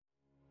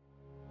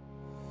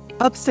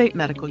Upstate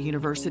Medical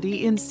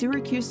University in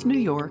Syracuse, New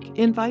York,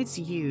 invites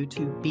you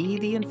to be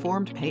the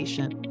informed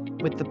patient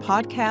with the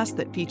podcast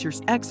that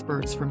features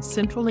experts from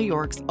Central New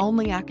York's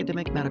only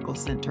academic medical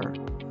center.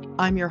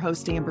 I'm your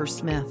host, Amber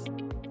Smith.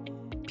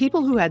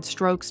 People who had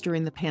strokes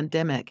during the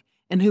pandemic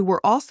and who were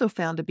also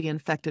found to be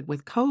infected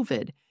with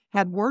COVID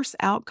had worse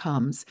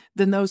outcomes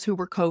than those who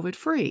were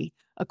COVID-free,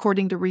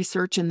 according to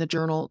research in the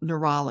journal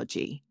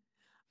Neurology.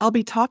 I'll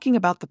be talking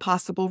about the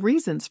possible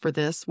reasons for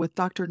this with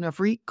Dr.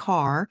 Navreet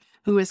Kaur,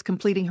 who is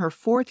completing her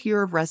 4th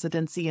year of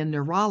residency in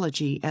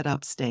neurology at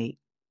Upstate.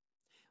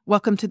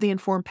 Welcome to The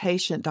Informed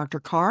Patient,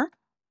 Dr. Kaur.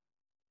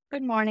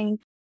 Good morning.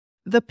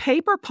 The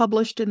paper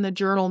published in the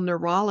journal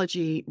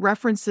Neurology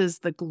references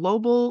the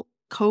Global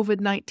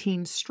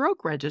COVID-19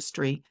 Stroke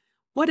Registry.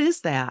 What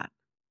is that?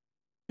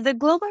 The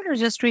Global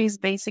Registry is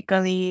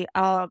basically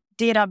a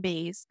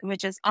database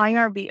which is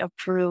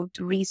IRB-approved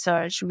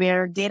research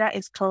where data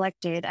is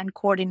collected and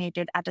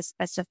coordinated at a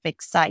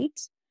specific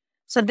site.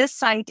 So this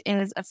site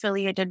is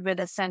affiliated with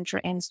a center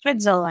in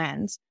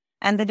Switzerland,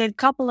 and they did a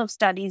couple of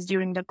studies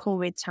during the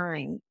COVID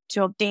time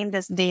to obtain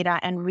this data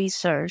and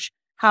research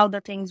how the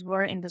things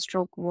were in the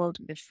stroke world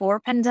before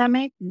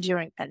pandemic,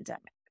 during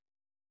pandemic.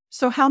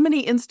 So how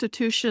many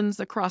institutions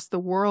across the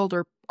world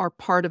are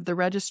part of the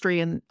registry?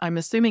 And I'm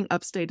assuming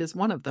Upstate is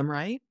one of them,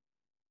 right?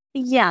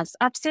 Yes,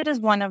 Upstate is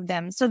one of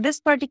them. So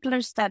this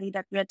particular study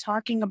that we're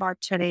talking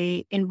about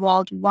today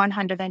involved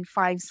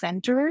 105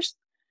 centers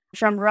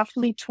from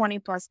roughly 20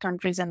 plus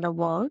countries in the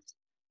world.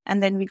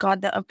 And then we got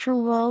the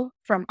approval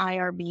from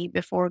IRB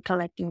before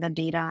collecting the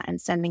data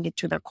and sending it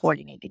to the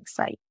coordinating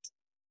site.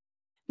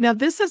 Now,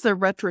 this is a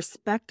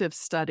retrospective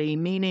study,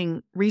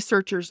 meaning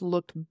researchers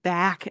looked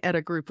back at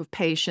a group of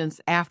patients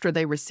after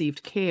they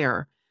received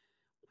care.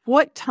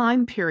 What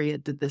time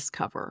period did this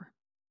cover?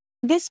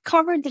 This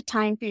covered the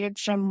time period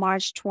from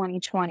March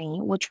 2020,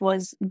 which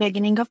was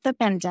beginning of the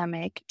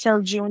pandemic,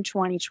 till June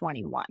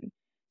 2021.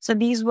 So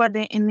these were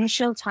the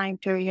initial time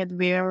period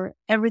where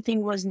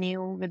everything was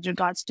new with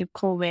regards to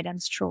COVID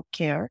and stroke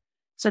care.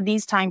 So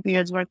these time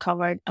periods were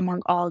covered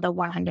among all the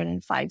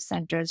 105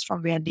 centers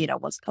from where data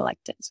was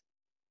collected.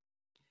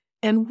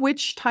 And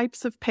which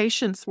types of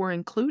patients were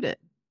included?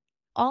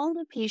 All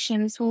the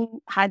patients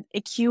who had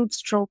acute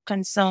stroke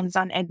concerns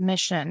on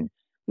admission,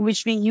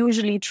 which we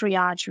usually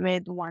triage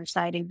with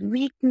one-sided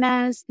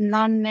weakness,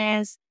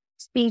 numbness,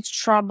 speech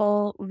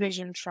trouble,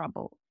 vision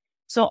trouble.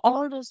 So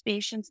all those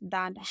patients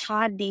that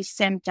had these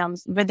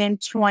symptoms within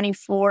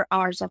 24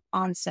 hours of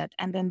onset,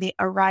 and then they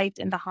arrived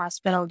in the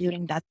hospital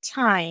during that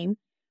time,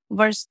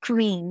 were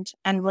screened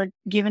and were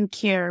given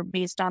care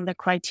based on the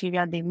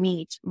criteria they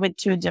meet with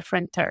 2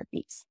 different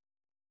therapies.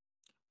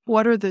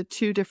 What are the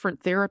 2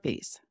 different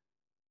therapies?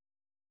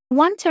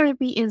 One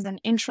therapy is an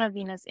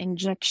intravenous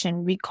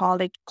injection. We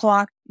call it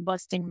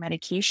clot-busting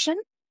medication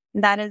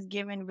that is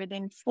given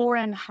within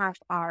 4.5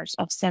 hours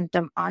of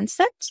symptom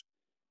onset.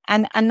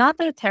 And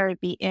another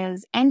therapy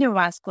is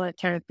endovascular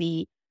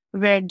therapy,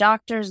 where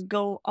doctors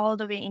go all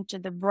the way into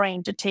the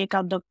brain to take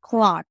out the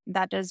clot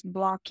that is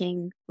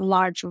blocking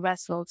large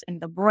vessels in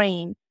the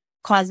brain,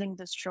 causing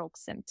the stroke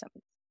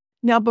symptoms.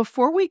 Now,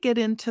 before we get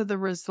into the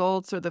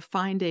results or the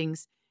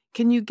findings,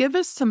 can you give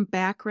us some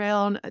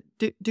background?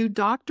 Do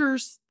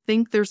doctors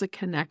think there's a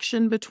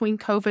connection between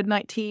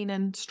COVID-19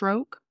 and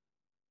stroke?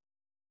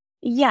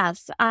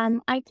 Yes,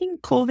 I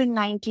think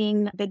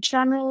COVID-19, the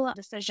general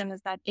decision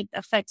is that it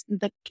affects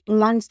the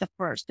lungs the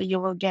first. So you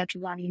will get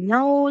runny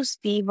nose,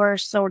 fever,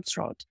 sore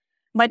throat.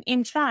 But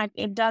in fact,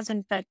 it does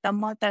infect the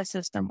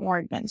multi-system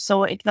organs.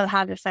 So it will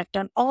have effect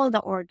on all the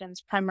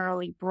organs,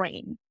 primarily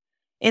brain.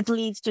 It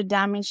leads to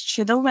damage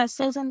to the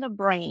vessels in the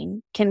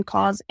brain, can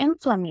cause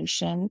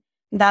inflammation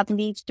that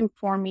leads to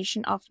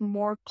formation of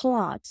more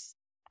clots,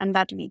 and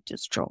that lead to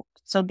stroke.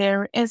 So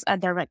there is a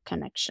direct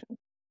connection.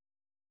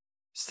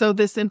 So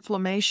this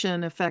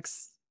inflammation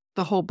affects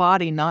the whole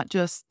body, not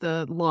just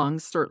the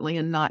lungs, certainly,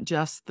 and not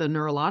just the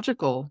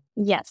neurological.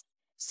 Yes.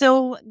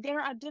 So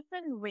there are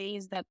different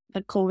ways that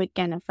the COVID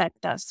can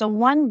affect us. So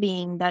one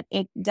being that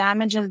it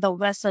damages the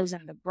vessels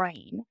in the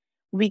brain.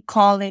 We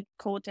call it,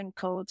 quote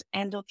unquote,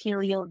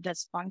 endothelial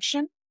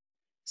dysfunction.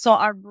 So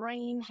our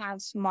brain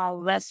has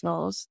small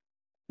vessels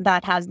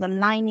that has the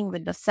lining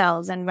with the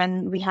cells. And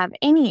when we have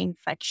any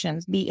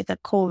infections, be it a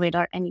COVID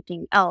or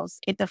anything else,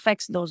 it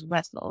affects those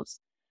vessels.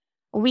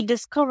 We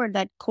discovered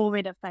that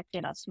COVID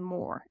affected us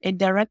more. It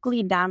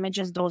directly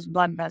damages those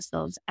blood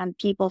vessels and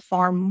people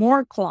form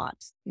more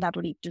clots that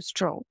lead to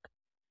stroke.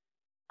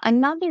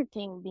 Another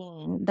thing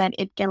being that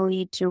it can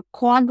lead to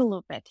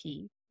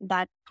coagulopathy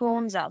that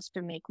prones us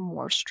to make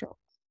more stroke.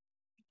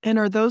 And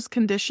are those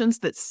conditions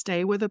that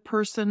stay with a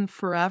person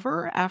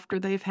forever after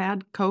they've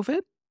had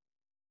COVID?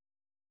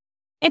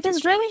 It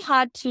is really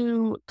hard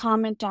to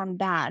comment on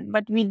that,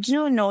 but we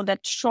do know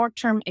that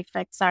short-term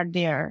effects are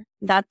there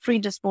that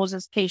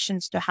predisposes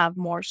patients to have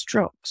more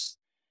strokes.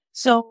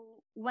 So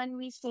when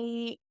we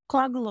say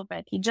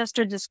coagulopathy, just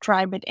to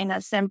describe it in a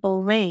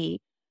simple way,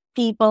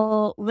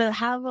 people will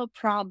have a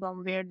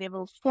problem where they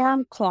will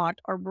form clot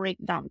or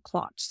break down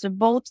clots. So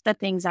both the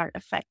things are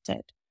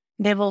affected.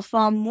 they will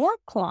form more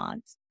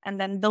clots, and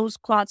then those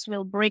clots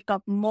will break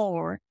up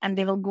more and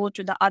they will go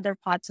to the other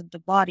parts of the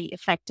body,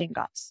 affecting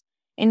us.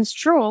 In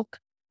stroke,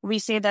 we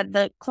say that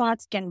the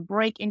clots can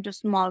break into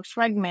small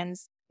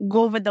fragments,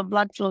 go with the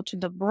blood flow to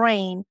the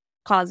brain,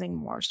 causing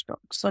more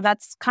stroke. So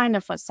that's kind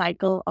of a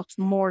cycle of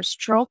more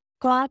stroke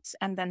clots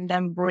and then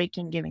them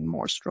breaking, giving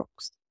more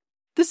strokes.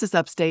 This is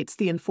Upstate's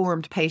The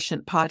Informed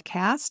Patient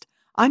podcast.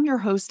 I'm your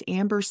host,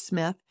 Amber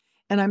Smith,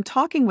 and I'm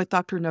talking with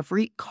Dr.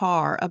 Navreet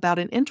Kaur about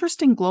an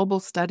interesting global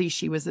study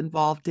she was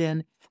involved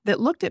in that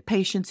looked at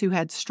patients who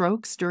had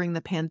strokes during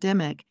the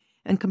pandemic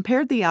and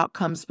compared the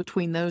outcomes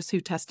between those who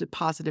tested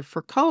positive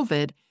for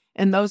COVID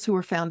and those who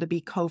were found to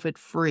be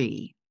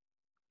COVID-free.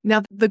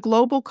 Now, the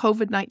global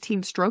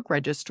COVID-19 stroke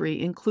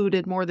registry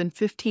included more than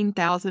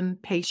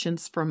 15,000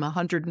 patients from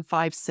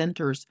 105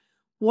 centers.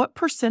 What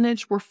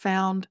percentage were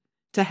found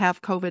to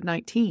have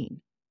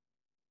COVID-19?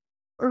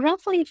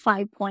 Roughly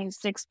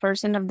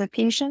 5.6% of the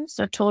patients,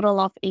 a total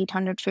of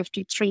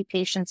 853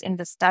 patients in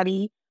the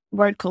study,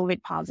 were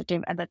COVID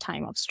positive at the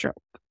time of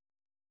stroke.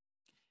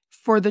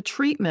 For the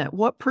treatment,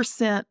 what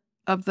percent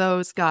of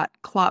those got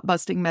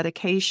clot-busting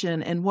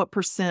medication and what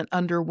percent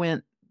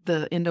underwent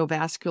the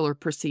endovascular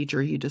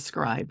procedure you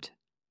described?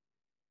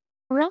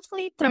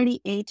 Roughly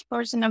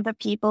 38% of the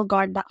people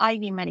got the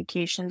IV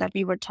medication that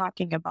we were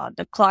talking about,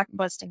 the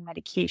clot-busting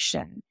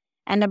medication.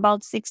 And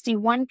about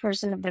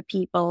 61% of the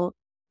people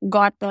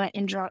got the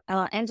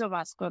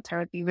endovascular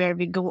therapy, where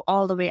we go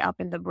all the way up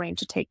in the brain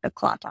to take the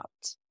clot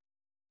out.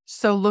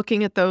 So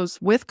looking at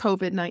those with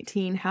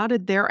COVID-19, how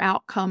did their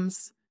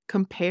outcomes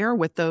compare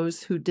with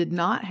those who did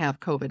not have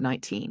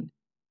COVID-19?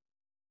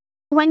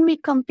 When we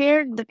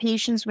compared the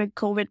patients with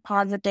COVID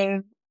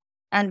positive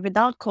and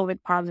without COVID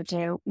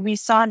positive, we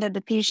saw that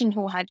the patient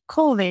who had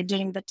COVID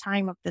during the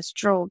time of the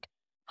stroke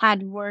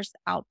had worse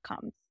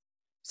outcomes.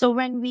 So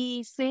when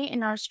we say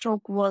in our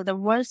stroke world, the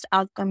worst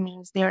outcome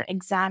means their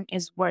exam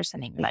is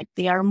worsening, like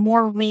they are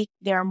more weak,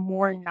 they are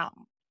more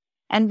numb.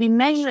 And we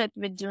measure it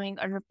with doing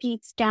a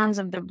repeat scans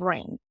of the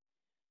brain.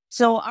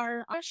 So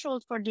our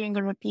threshold for doing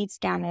a repeat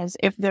scan is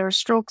if their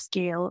stroke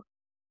scale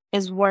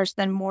is worse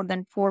than more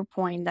than 4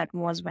 point that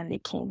was when they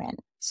came in.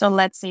 So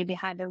let's say they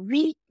had a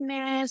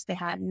weakness, they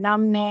had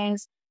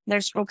numbness,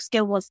 their stroke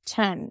scale was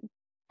 10,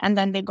 and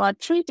then they got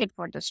treated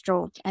for the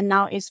stroke, and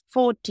now it's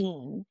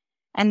 14.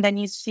 And then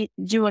you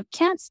do a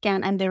CAT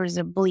scan and there is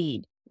a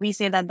bleed. We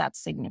say that that's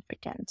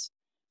significant.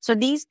 So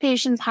these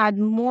patients had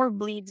more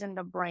bleeds in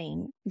the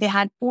brain. They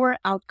had poor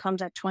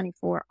outcomes at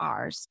 24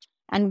 hours.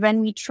 And when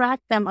we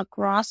tracked them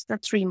across the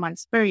 3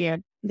 months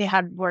period, they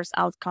had worse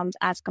outcomes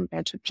as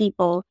compared to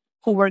people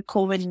who were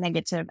COVID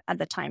negative at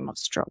the time of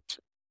stroke.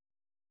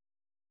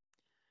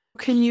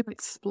 Can you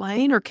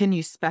explain or can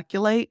you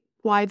speculate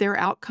why their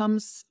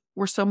outcomes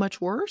were so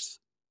much worse?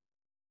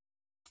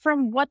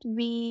 From what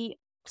we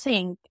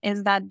think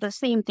is that the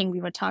same thing we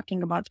were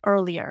talking about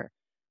earlier,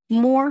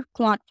 more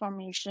clot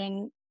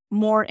formation,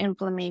 more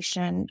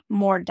inflammation,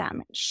 more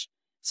damage.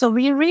 So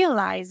we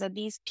realized that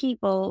these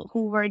people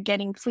who were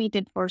getting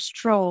treated for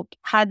stroke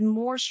had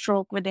more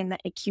stroke within the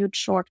acute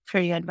short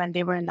period when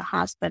they were in the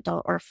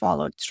hospital or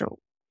followed through.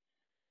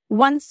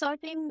 One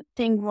certain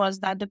thing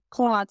was that the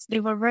clots, they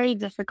were very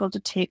difficult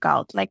to take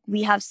out. Like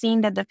we have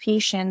seen that the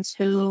patients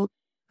who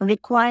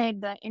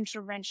required the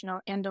interventional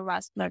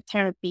endovascular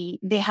therapy,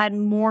 they had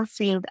more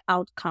failed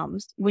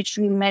outcomes, which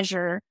we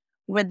measure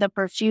with the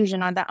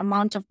perfusion or the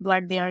amount of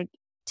blood they are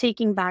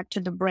taking back to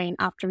the brain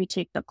after we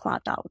take the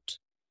clot out.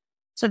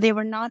 So they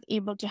were not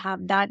able to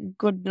have that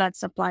good blood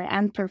supply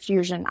and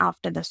perfusion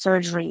after the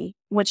surgery,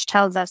 which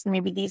tells us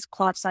maybe these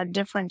clots are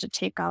different to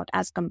take out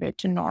as compared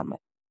to normal.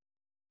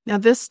 Now,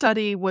 this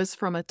study was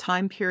from a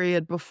time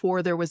period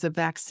before there was a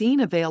vaccine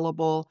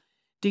available.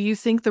 Do you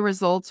think the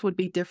results would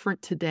be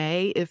different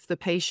today if the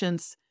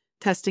patients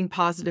testing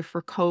positive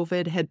for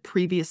COVID had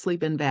previously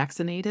been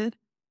vaccinated?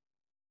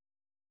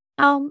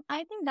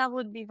 I think that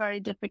would be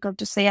very difficult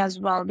to say as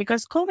well,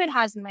 because COVID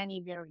has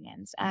many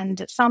variants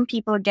and some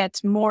people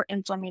get more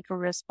inflammatory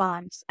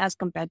response as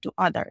compared to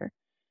other.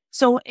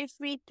 So if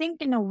we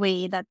think in a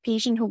way that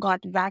patient who got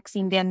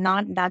vaccine, they're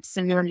not that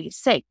severely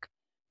sick,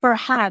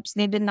 perhaps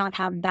they did not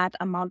have that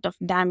amount of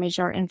damage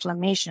or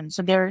inflammation.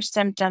 So their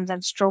symptoms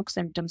and stroke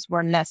symptoms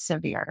were less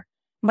severe.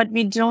 But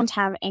we don't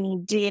have any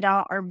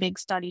data or big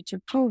study to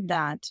prove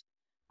that.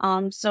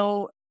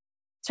 So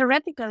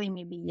theoretically,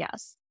 maybe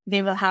yes,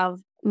 they will have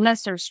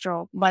lesser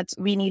stroke, but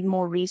we need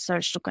more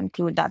research to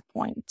conclude that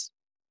point.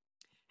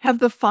 Have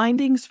the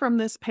findings from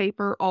this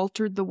paper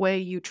altered the way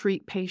you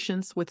treat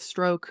patients with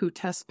stroke who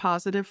test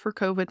positive for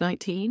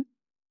COVID-19?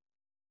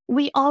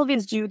 We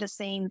always do the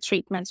same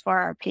treatments for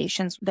our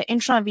patients, the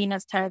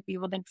intravenous therapy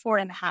within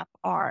 4.5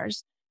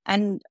 hours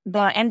and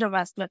the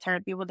endovascular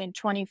therapy within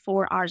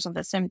 24 hours of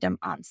the symptom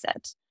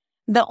onset.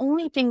 The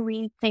only thing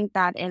we think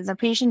that is a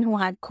patient who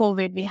had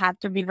COVID, we have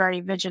to be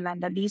very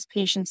vigilant that these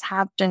patients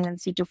have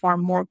tendency to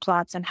form more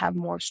clots and have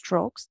more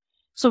strokes.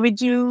 So we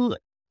do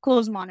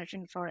close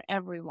monitoring for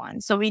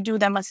everyone. So we do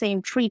them a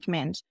same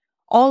treatment.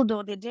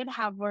 Although they did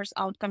have worse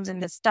outcomes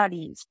in the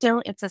study,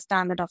 still it's a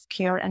standard of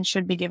care and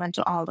should be given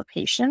to all the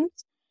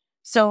patients.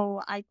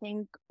 So I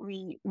think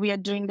we are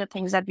doing the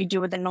things that we do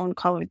with the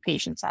non-COVID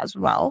patients as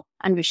well,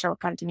 and we shall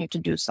continue to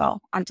do so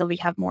until we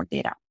have more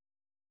data.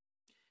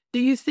 Do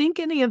you think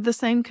any of the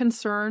same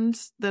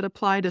concerns that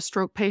apply to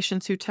stroke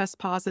patients who test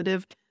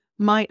positive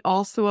might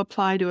also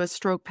apply to a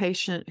stroke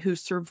patient who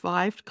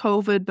survived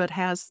COVID but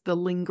has the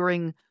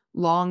lingering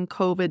long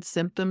COVID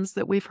symptoms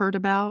that we've heard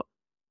about?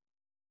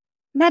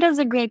 That is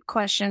a great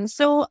question.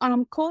 So,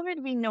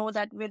 COVID, we know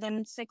that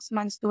within 6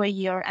 months to a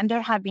year, and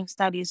there have been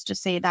studies to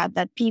say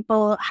that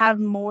people have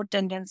more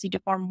tendency to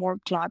form more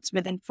clots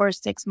within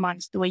first 6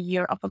 months to a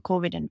year of a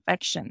COVID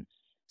infection.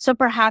 So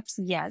perhaps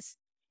yes.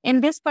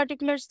 In this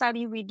particular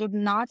study, we did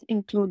not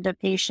include the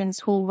patients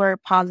who were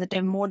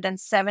positive more than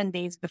 7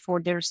 days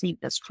before they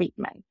received this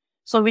treatment.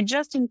 So we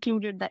just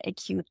included the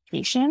acute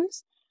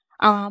patients.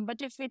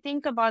 But if we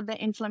think about the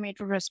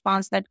inflammatory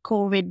response that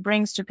COVID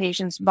brings to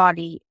patients'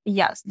 body,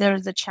 yes, there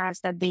is a chance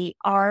that they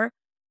are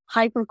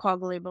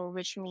hypercoagulable,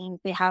 which means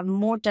they have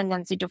more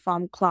tendency to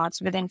form clots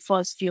within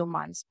first few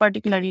months,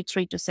 particularly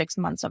 3 to 6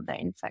 months of the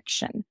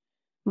infection.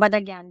 But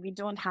again, we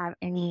don't have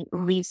any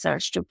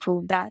research to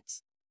prove that.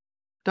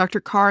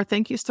 Dr. Kaur,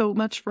 thank you so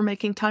much for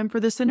making time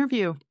for this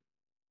interview.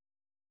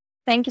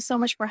 Thank you so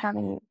much for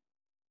having me.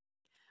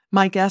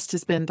 My guest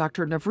has been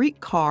Dr. Navreet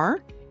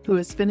Kaur, who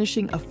is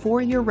finishing a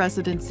 4-year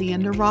residency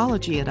in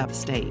neurology at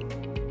Upstate.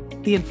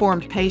 The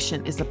Informed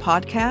Patient is a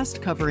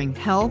podcast covering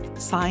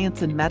health,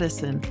 science, and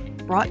medicine,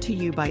 brought to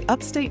you by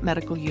Upstate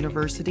Medical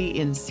University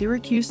in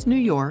Syracuse, New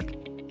York,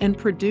 and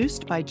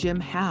produced by Jim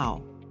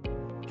Howe.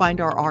 Find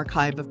our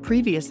archive of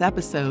previous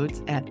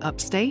episodes at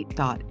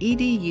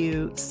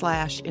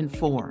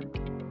upstate.edu/inform.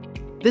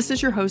 This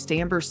is your host,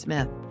 Amber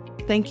Smith,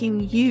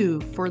 thanking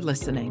you for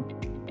listening.